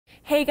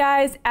Hey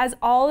guys, as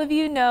all of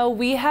you know,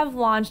 we have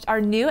launched our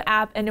new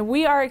app and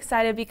we are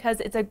excited because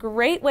it's a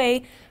great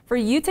way for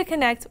you to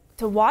connect,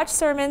 to watch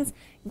sermons,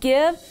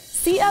 give,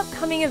 see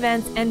upcoming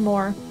events, and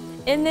more.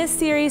 In this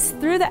series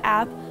through the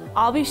app,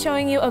 I'll be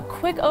showing you a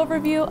quick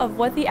overview of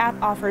what the app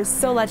offers,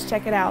 so let's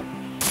check it out.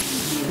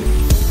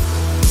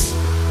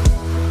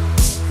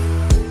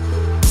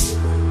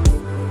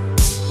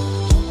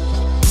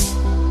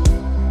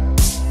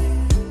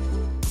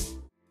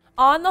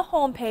 On the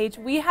home page,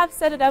 we have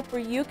set it up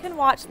where you can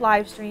watch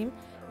live stream,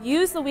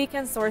 use the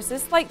weekend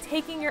sources like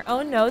taking your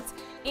own notes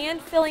and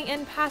filling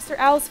in Pastor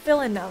Al's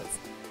fill-in notes.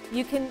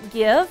 You can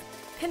give,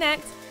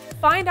 connect,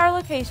 find our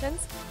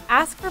locations,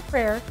 ask for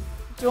prayer,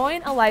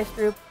 join a life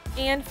group,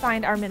 and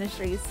find our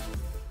ministries.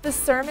 The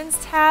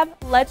Sermons tab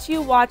lets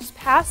you watch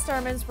past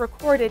sermons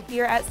recorded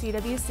here at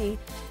CWC.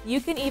 You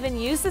can even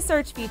use the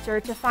search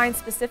feature to find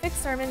specific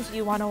sermons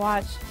you want to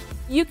watch.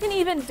 You can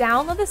even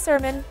download the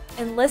sermon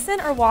and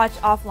listen or watch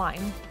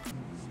offline.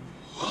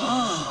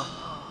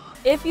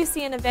 If you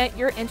see an event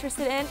you're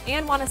interested in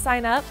and want to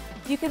sign up,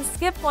 you can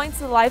skip going to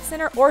the Life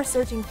Center or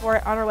searching for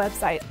it on our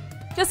website.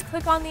 Just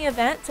click on the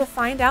event to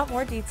find out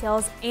more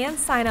details and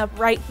sign up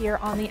right here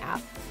on the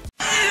app.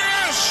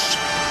 Yes!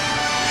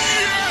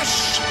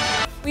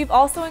 Yes! We've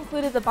also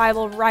included the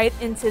Bible right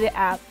into the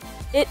app.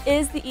 It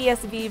is the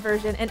ESV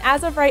version, and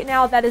as of right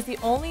now, that is the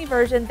only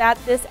version that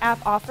this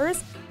app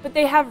offers, but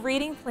they have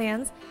reading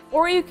plans,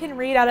 or you can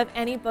read out of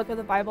any book of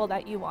the Bible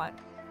that you want.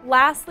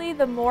 Lastly,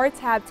 the More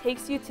tab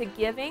takes you to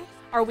giving,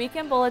 our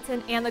weekend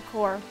bulletin, and the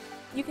core.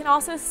 You can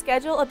also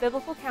schedule a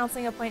biblical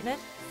counseling appointment,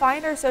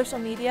 find our social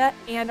media,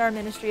 and our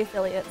ministry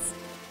affiliates.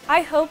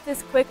 I hope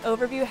this quick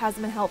overview has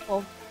been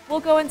helpful. We'll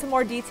go into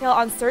more detail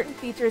on certain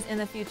features in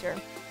the future.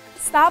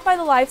 Stop by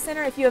the Life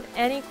Center if you have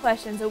any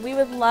questions, and we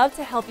would love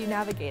to help you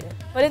navigate it.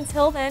 But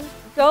until then,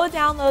 go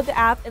download the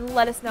app and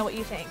let us know what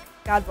you think.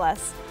 God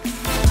bless.